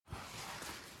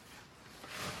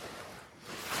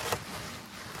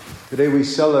Today we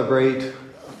celebrate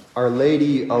Our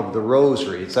Lady of the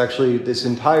Rosary. It's actually, this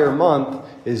entire month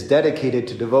is dedicated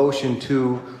to devotion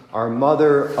to our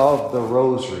Mother of the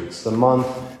Rosary. It's the month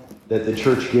that the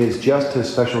Church gives just to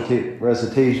special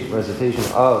recitation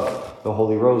of the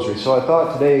Holy Rosary. So I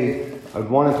thought today I'd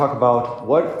want to talk about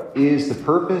what is the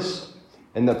purpose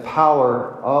and the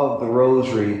power of the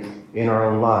Rosary in our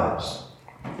own lives.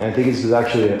 And I think this is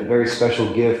actually a very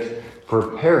special gift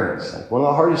for parents. One of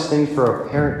the hardest things for a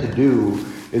parent to do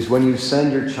is when you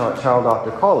send your child off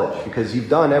to college, because you've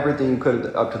done everything you could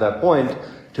up to that point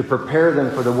to prepare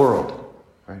them for the world.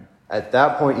 Right? At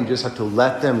that point, you just have to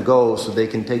let them go so they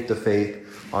can take the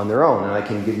faith on their own. And I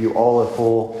can give you all a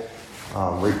full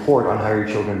report on how your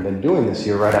children have been doing this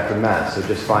year right after Mass, so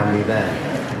just find me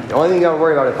then. The only thing you got to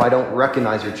worry about is if I don't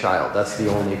recognize your child. That's the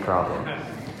only problem.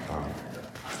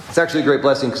 It's actually a great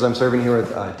blessing because I'm serving here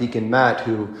with Deacon Matt,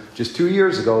 who just 2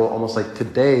 years ago, almost like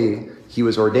today, he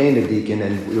was ordained a deacon,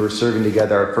 and we were serving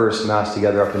together our first Mass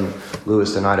together up in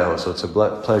Lewiston, Idaho. So it's a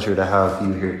pleasure to have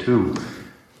you here too.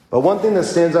 But one thing that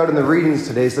stands out in the readings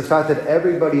today is the fact that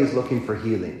everybody is looking for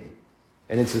healing.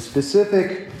 And it's a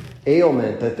specific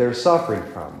ailment that they're suffering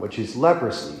from, which is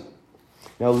leprosy.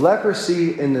 Now,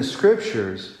 leprosy in the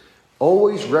Scriptures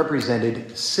always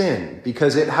represented sin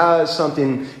because it has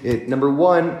something, number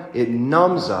one, it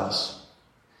numbs us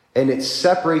and it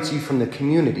separates you from the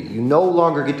community. You no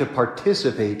longer get to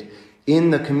participate in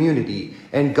the community.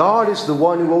 And God is the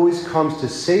one who always comes to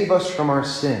save us from our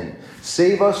sin,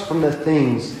 save us from the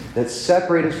things that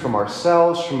separate us from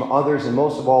ourselves, from others, and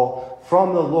most of all,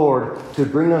 from the Lord, to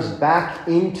bring us back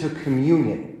into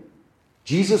communion.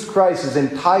 Jesus Christ's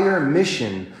entire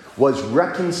mission was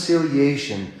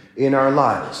reconciliation in our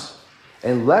lives.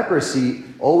 And leprosy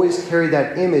always carried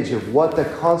that image of what the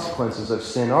consequences of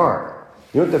sin are.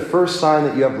 You know what the first sign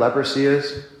that you have leprosy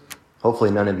is?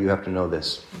 Hopefully none of you have to know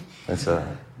this. It's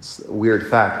a weird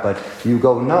fact, but you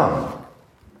go numb.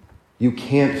 You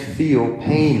can't feel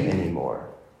pain anymore.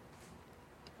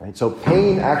 Right? So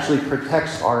pain actually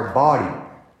protects our body.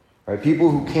 Right? People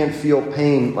who can't feel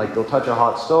pain, like they'll touch a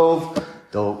hot stove,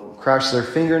 they'll crash their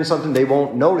finger in something, they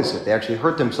won't notice it. They actually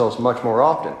hurt themselves much more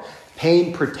often.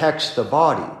 Pain protects the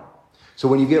body. So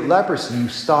when you get leprosy, you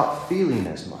stop feeling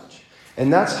as much.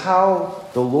 And that's how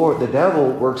the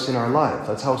devil works in our life.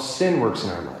 That's how sin works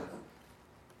in our life.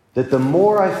 That the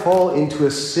more I fall into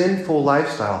a sinful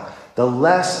lifestyle, the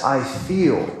less I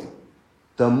feel,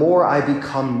 the more I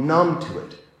become numb to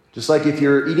it. Just like if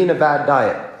you're eating a bad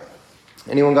diet.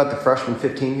 Anyone got the freshman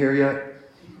 15 here yet?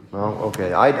 Well,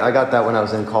 okay. I got that when I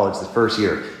was in college the first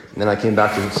year. And then I came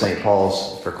back to St.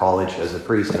 Paul's for college as a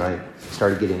priest, and I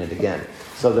started getting it again.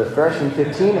 So the freshman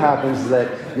 15 happens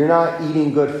that you're not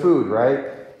eating good food, right?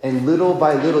 And little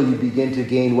by little you begin to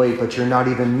gain weight, but you're not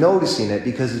even noticing it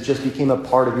because it just became a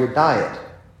part of your diet.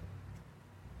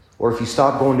 Or if you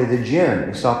stop going to the gym,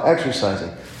 you stop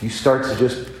exercising, you start to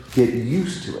just get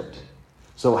used to it.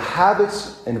 So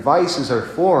habits and vices are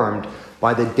formed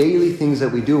by the daily things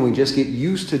that we do, and we just get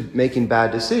used to making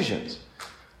bad decisions.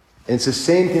 And it's the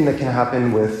same thing that can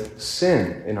happen with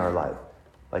sin in our life.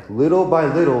 Like little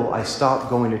by little, I stop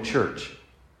going to church.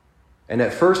 And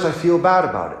at first I feel bad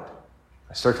about it.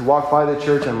 I start to walk by the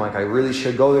church, I'm like, I really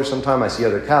should go there sometime. I see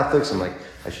other Catholics, I'm like,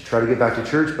 I should try to get back to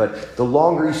church. But the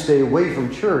longer you stay away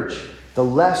from church, the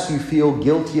less you feel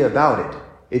guilty about it.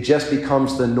 It just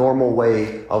becomes the normal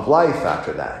way of life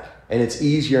after that. And it's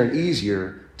easier and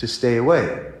easier to stay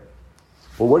away.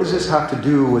 Well, what does this have to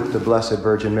do with the Blessed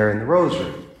Virgin Mary and the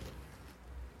Rosary?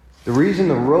 The reason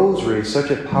the Rosary is such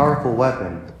a powerful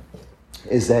weapon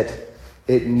is that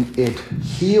it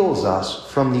heals us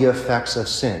from the effects of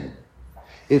sin.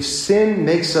 If sin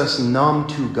makes us numb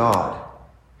to God,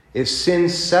 if sin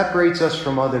separates us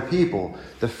from other people,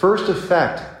 the first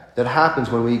effect that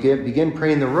happens when we begin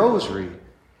praying the Rosary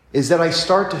is that I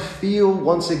start to feel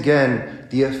once again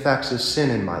the effects of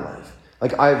sin in my life.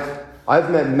 Like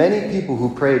I've met many people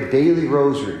who pray a daily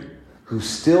Rosary who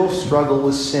still struggle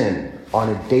with sin on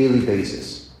a daily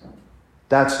basis.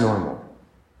 That's normal.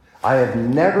 I have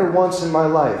never once in my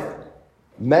life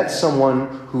met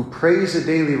someone who prays a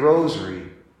daily Rosary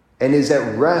and is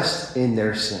at rest in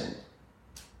their sin,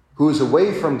 who is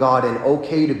away from God and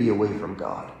okay to be away from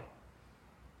God.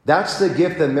 That's the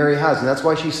gift that Mary has, and that's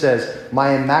why she says,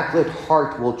 my immaculate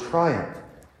heart will triumph.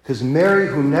 Because Mary,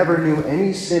 who never knew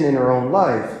any sin in her own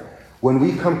life, when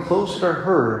we come close to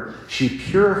her, she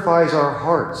purifies our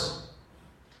hearts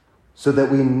so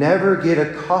that we never get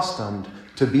accustomed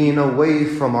to being away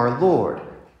from our Lord.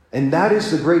 And that is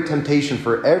the great temptation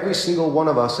for every single one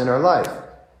of us in our life,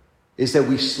 is that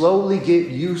we slowly get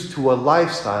used to a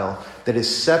lifestyle that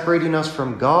is separating us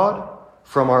from God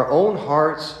from our own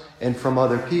hearts and from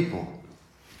other people.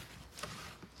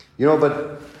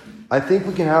 But I think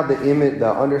we can have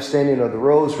the understanding of the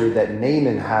rosary that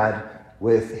Naaman had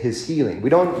with his healing. We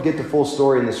don't get the full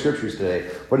story in the scriptures today,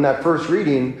 but in that first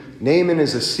reading, Naaman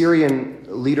is a Syrian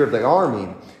leader of the army,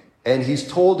 and he's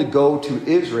told to go to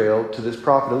Israel, to this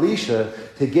prophet Elisha,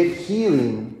 to get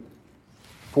healing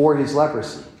for his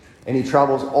leprosy. And he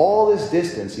travels all this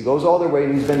distance. He goes all the way,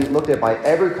 and he's been looked at by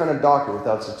every kind of doctor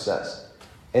without success.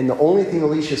 And the only thing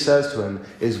Elisha says to him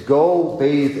is, go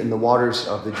bathe in the waters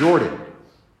of the Jordan.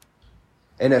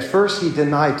 And at first he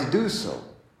denied to do so.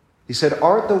 He said,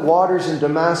 aren't the waters in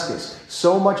Damascus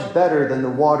so much better than the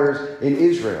waters in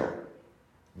Israel?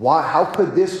 How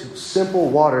could this simple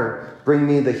water bring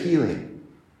me the healing?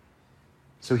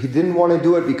 So he didn't want to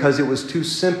do it because it was too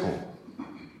simple.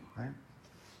 Right?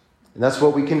 And that's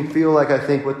what we can feel like, I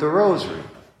think, with the rosary.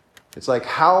 It's like,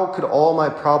 how could all my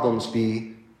problems be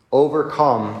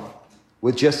overcome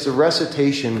with just the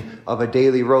recitation of a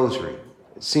daily rosary?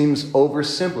 It seems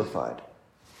oversimplified.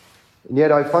 And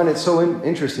yet I find it so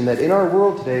interesting that in our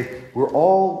world today,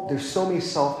 there's so many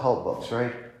self-help books,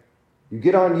 right? You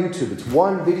get on YouTube, it's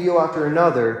one video after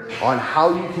another on how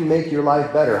you can make your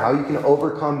life better, how you can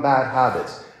overcome bad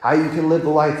habits, how you can live the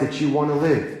life that you want to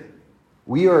live.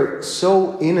 We are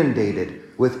so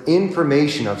inundated with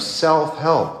information of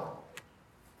self-help.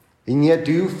 And yet,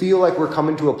 do you feel like we're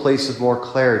coming to a place of more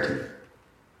clarity,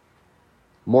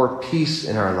 more peace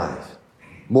in our life,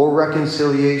 more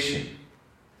reconciliation,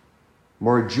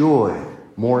 more joy,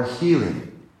 more healing?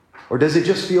 Or does it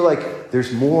just feel like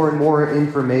there's more and more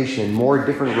information, more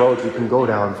different roads we can go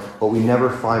down, but we never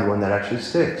find one that actually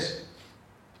sticks?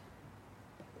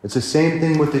 It's the same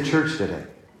thing with the church today.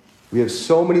 We have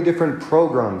so many different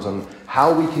programs on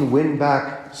how we can win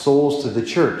back souls to the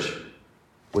church,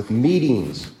 with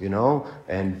meetings,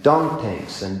 and dunk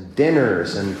tanks and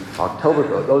dinners and October.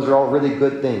 Those are all really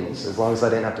good things, as long as I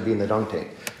didn't have to be in the dunk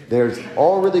tank. There's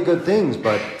all really good things,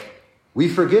 but we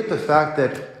forget the fact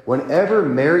that whenever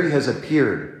Mary has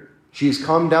appeared, she's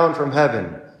come down from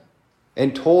heaven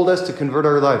and told us to convert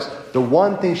our lives. The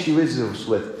one thing she leaves us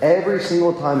with every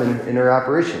single time in her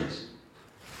apparitions: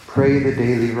 pray the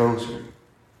daily rosary.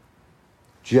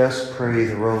 Just pray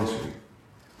the rosary.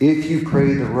 If you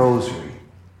pray the rosary,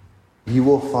 you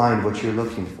will find what you're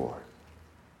looking for.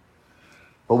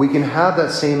 But we can have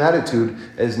that same attitude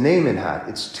as Naaman had.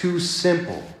 It's too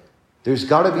simple. There's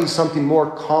got to be something more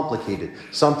complicated,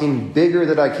 something bigger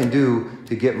that I can do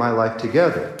to get my life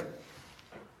together.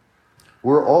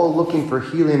 We're all looking for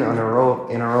healing in our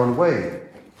own way.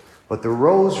 But the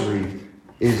rosary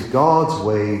is God's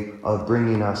way of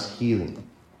bringing us healing.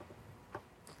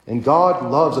 And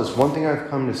God loves us. One thing I've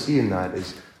come to see in that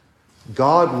is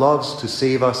God loves to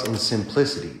save us in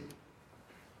simplicity.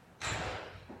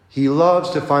 He loves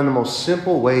to find the most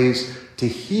simple ways to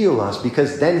heal us,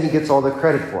 because then he gets all the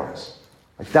credit for us.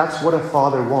 That's what a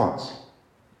father wants.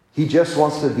 He just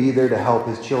wants to be there to help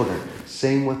his children.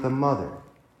 Same with a mother.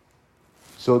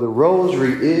 So the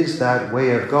rosary is that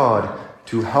way of God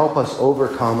to help us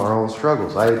overcome our own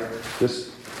struggles.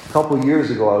 Just a couple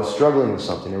years ago, I was struggling with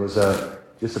something. It was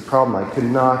just a problem I could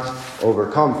not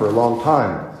overcome for a long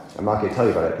time. I'm not going to tell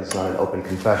you about it because it's not an open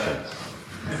confession.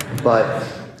 But,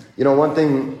 one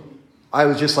thing, I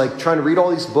was just trying to read all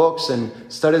these books and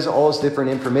study all this different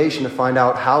information to find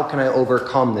out how can I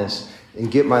overcome this and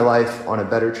get my life on a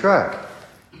better track.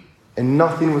 And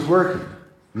nothing was working.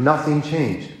 Nothing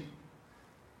changed.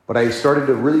 But I started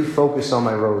to really focus on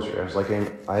my rosary. I was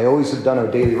I always have done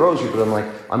a daily rosary, but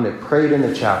I'm going to pray it in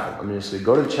the chapel. I'm just going to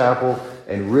go to the chapel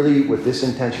and really, with this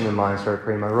intention in mind, start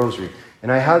praying my rosary.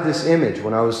 And I had this image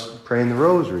when I was praying the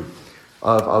rosary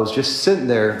of I was just sitting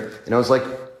there, and I was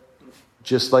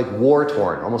just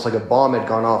war-torn, almost like a bomb had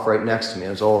gone off right next to me.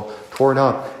 It was all torn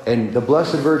up. And the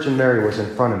Blessed Virgin Mary was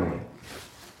in front of me.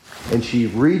 And she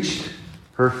reached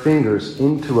her fingers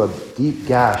into a deep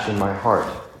gash in my heart.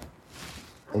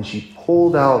 And she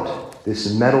pulled out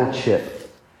this metal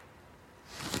chip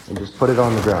and just put it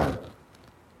on the ground.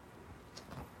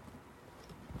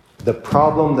 The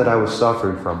problem that I was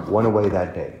suffering from went away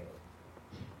that day.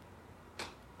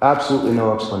 Absolutely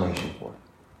no explanation for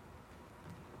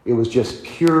it. It was just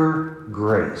pure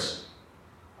grace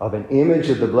of an image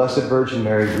of the Blessed Virgin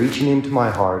Mary reaching into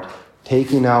my heart,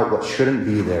 taking out what shouldn't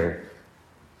be there,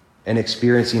 and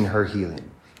experiencing her healing.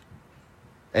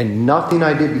 And nothing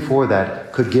I did before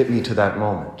that could get me to that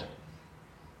moment.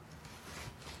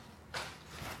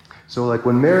 So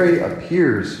when Mary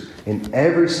appears in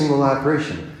every single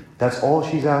apparition, that's all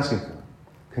she's asking for.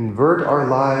 Convert our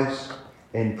lives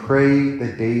and pray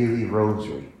the daily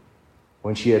rosary.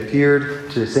 When she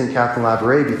appeared to St. Catherine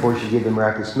Labouré before she gave the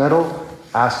miraculous medal,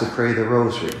 asked to pray the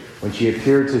rosary. When she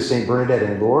appeared to St. Bernadette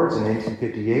in Lourdes in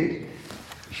 1858,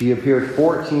 she appeared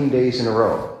 14 days in a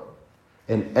row.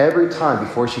 And every time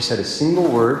before she said a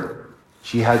single word,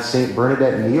 she had St.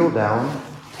 Bernadette kneel down,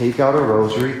 take out a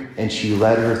rosary, and she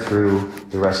led her through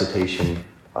the recitation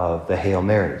of the Hail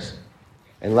Marys.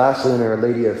 And lastly, in Our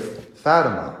Lady of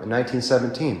Fatima in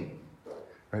 1917,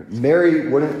 Mary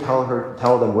wouldn't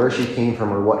tell them where she came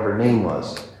from or what her name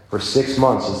was for 6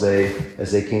 months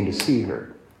as they came to see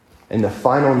her. And the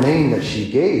final name that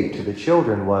she gave to the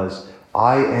children was,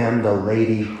 I am the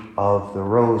Lady of the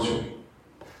Rosary.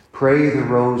 Pray the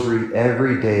rosary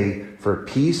every day for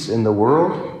peace in the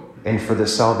world and for the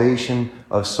salvation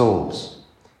of souls.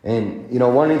 And,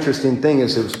 one interesting thing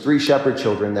is it was 3 shepherd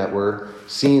children that were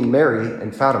seeing Mary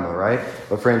and Fatima, right?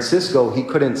 But Francisco, he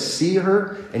couldn't see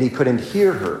her and he couldn't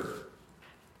hear her.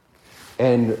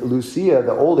 And Lucia,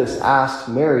 the oldest, asked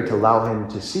Mary to allow him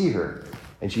to see her.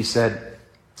 And she said,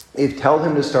 tell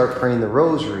him to start praying the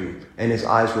rosary and his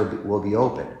eyes will be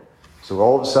open. So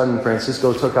all of a sudden,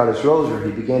 Francisco took out his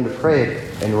rosary, he began to pray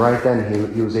it, and right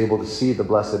then he was able to see the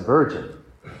Blessed Virgin.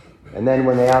 And then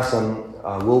when they asked him,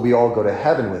 will we all go to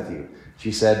heaven with you?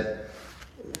 She said,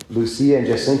 Lucia and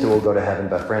Jacinta will go to heaven,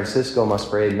 but Francisco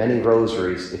must pray many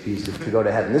rosaries if he's to go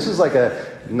to heaven. This is like a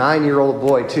 9-year-old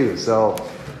boy too, so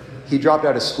he dropped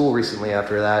out of school recently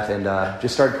after that and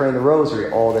just started praying the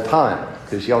rosary all the time,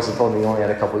 because she also told me he only had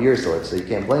a couple years to live, so you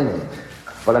can't blame him.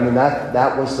 But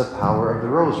that was the power of the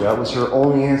rosary. That was her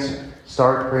only answer.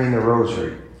 Start praying the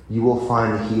rosary. You will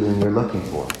find the healing you're looking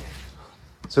for.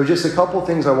 So just a couple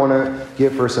things I want to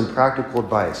give for some practical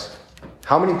advice.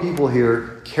 How many people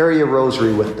here carry a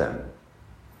rosary with them?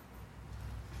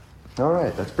 All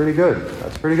right, that's pretty good.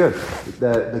 That's pretty good.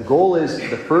 The goal is,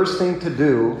 the first thing to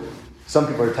do, some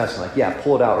people are testing, like, yeah,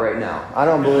 pull it out right now. I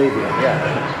don't believe you.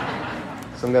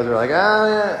 Yeah. Some guys are like,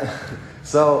 yeah.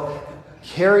 So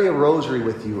carry a rosary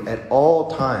with you at all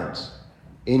times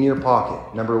in your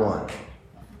pocket, number 1.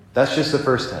 That's just the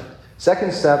first step.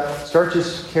 Second step, start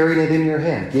just carrying it in your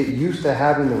hand. Get used to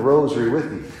having the rosary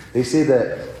with you. They say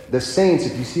that the saints,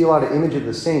 if you see a lot of images of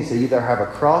the saints, they either have a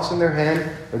cross in their hand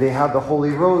or they have the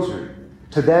Holy Rosary.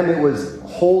 To them, it was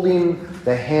holding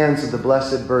the hands of the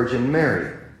Blessed Virgin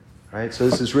Mary. Right? So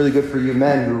this is really good for you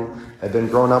men who have been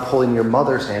growing up holding your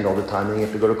mother's hand all the time and you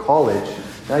have to go to college.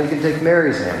 Now you can take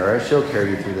Mary's hand, all right? She'll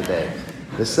carry you through the day.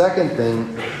 The second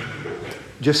thing,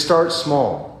 just start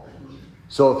small.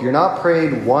 So if you're not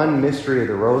praying one mystery of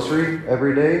the rosary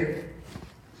every day,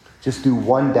 just do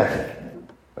 1 decade.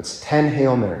 That's 10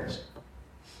 Hail Marys.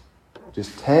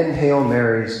 Just 10 Hail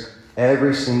Marys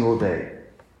every single day.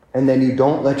 And then you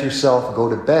don't let yourself go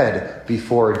to bed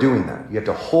before doing that. You have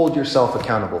to hold yourself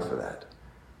accountable for that.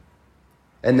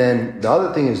 And then the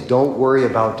other thing is, don't worry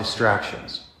about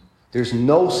distractions. There's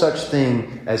no such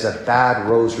thing as a bad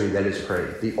rosary that is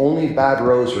prayed. The only bad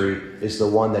rosary is the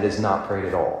one that is not prayed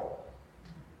at all.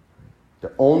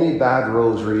 The only bad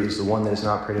rosary is the one that is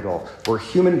not prayed at all. We're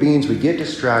human beings, we get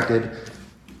distracted.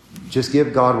 Just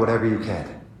give God whatever you can.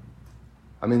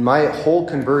 I mean, my whole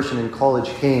conversion in college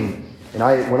came,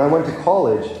 and when I went to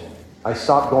college, I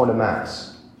stopped going to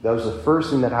Mass. That was the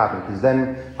first thing that happened, because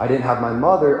then I didn't have my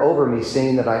mother over me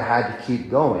saying that I had to keep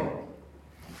going.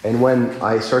 And when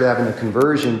I started having a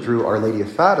conversion through Our Lady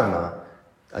of Fatima,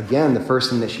 again, the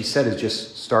first thing that she said is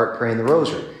just start praying the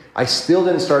rosary. I still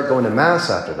didn't start going to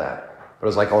Mass after that. But I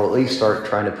was like, I'll at least start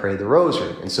trying to pray the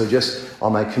rosary. And so just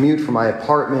on my commute from my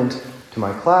apartment to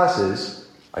my classes,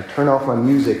 I turn off my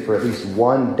music for at least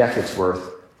 1 decade's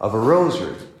worth of a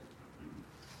rosary.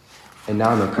 And now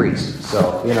I'm a priest.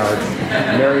 So,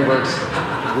 Mary works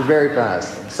very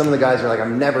fast. Some of the guys are like,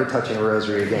 I'm never touching a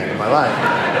rosary again in my life.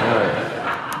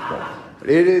 But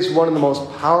it is one of the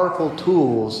most powerful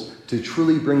tools to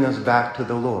truly bring us back to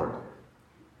the Lord.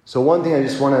 So one thing I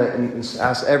just want to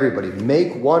ask everybody,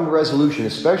 make one resolution,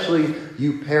 especially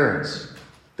you parents.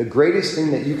 The greatest thing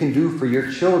that you can do for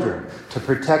your children to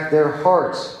protect their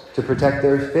hearts, to protect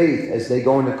their faith as they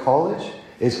go into college,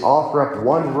 is offer up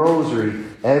 1 rosary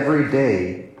every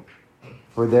day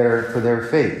for their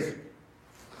faith.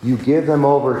 You give them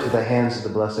over to the hands of the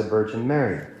Blessed Virgin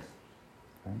Mary.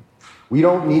 We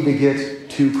don't need to get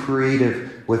too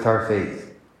creative with our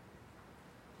faith.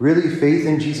 Really, faith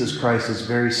in Jesus Christ is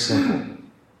very simple.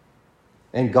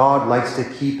 And God likes to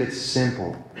keep it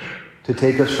simple, to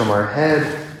take us from our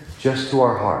head just to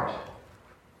our heart.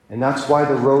 And that's why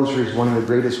the rosary is one of the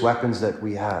greatest weapons that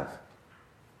we have.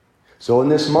 So in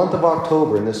this month of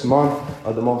October, in this month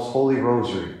of the Most Holy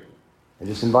Rosary, And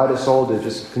just invite us all to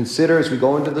just consider as we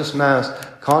go into this Mass,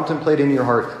 contemplate in your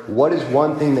heart, what is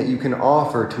one thing that you can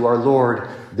offer to our Lord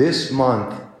this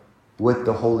month with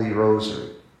the Holy Rosary?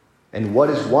 And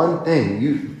what is one thing,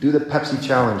 you do the Pepsi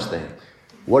Challenge thing,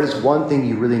 what is one thing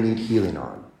you really need healing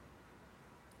on?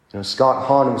 You know, Scott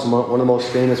Hahn was one of the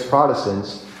most famous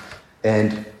Protestants,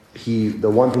 and the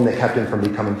one thing that kept him from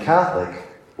becoming Catholic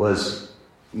was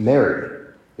Mary.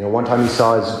 You know, one time he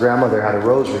saw his grandmother had a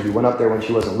rosary. He went up there when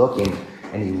she wasn't looking,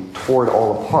 and he tore it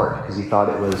all apart because he thought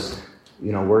it was,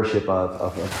 worship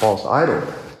of a false idol.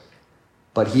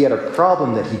 But he had a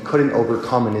problem that he couldn't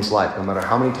overcome in his life. No matter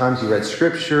how many times he read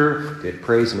Scripture, did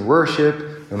praise and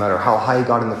worship, no matter how high he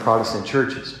got in the Protestant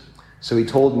churches. So he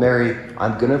told Mary,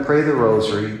 I'm going to pray the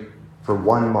rosary for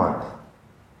 1 month.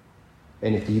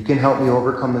 And if you can help me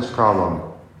overcome this problem,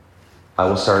 I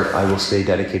will stay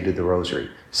dedicated to the rosary. He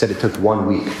said it took 1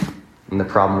 week, and the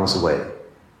problem was away.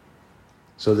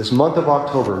 So this month of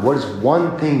October, what is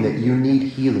one thing that you need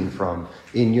healing from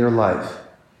in your life?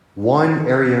 One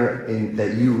area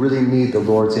that you really need the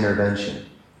Lord's intervention.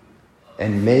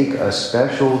 And make a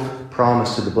special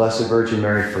promise to the Blessed Virgin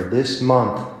Mary for this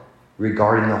month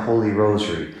regarding the Holy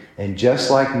Rosary. And just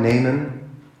like Naaman,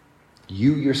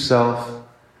 you yourself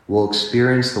will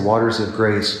experience the waters of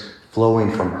grace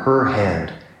flowing from her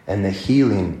hand and the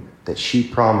healing that she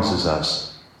promises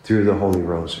us through the Holy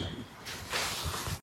Rosary.